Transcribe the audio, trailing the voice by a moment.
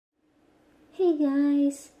Hey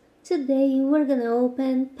guys, today we're gonna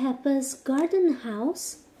open Peppa's garden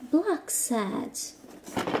house block set.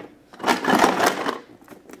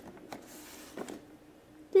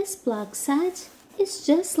 This block set is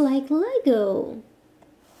just like Lego.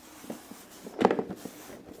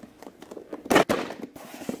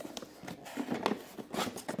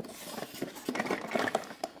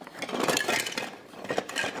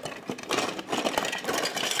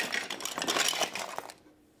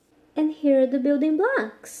 And here are the building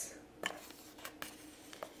blocks.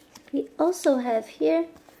 We also have here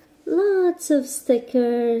lots of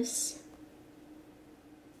stickers.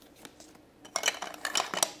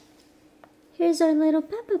 Here's our little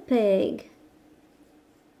Peppa Pig.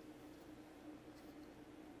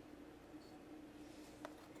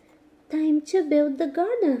 Time to build the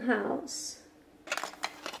garden house.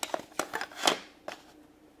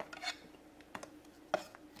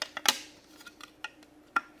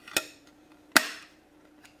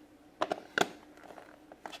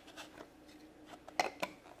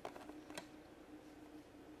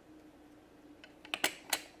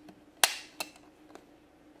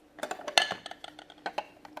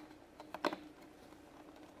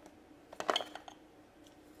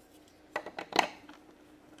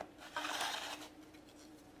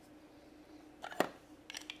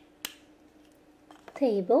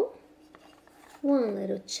 Table, one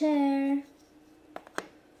little chair,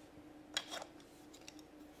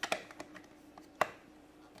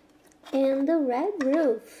 and the red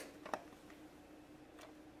roof.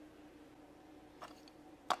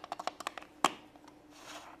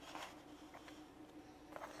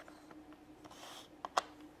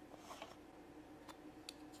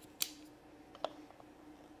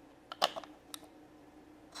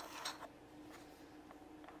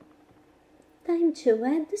 Time to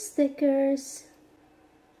add the stickers.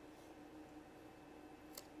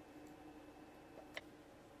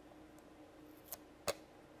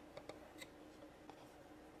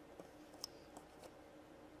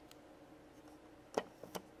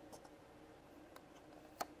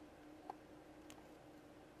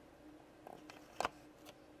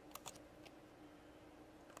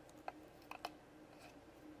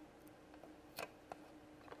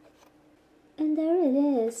 And there it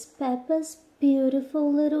is, Peppa's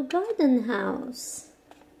beautiful little garden house.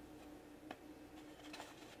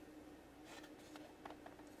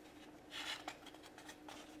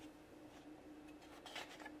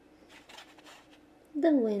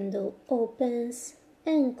 The window opens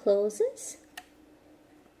and closes,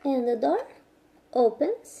 and the door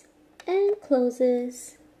opens and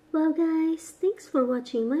closes. Well guys, thanks for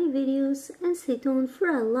watching my videos and stay tuned for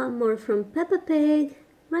a lot more from Peppa Pig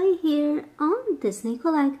right here on Disney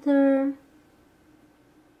Collector.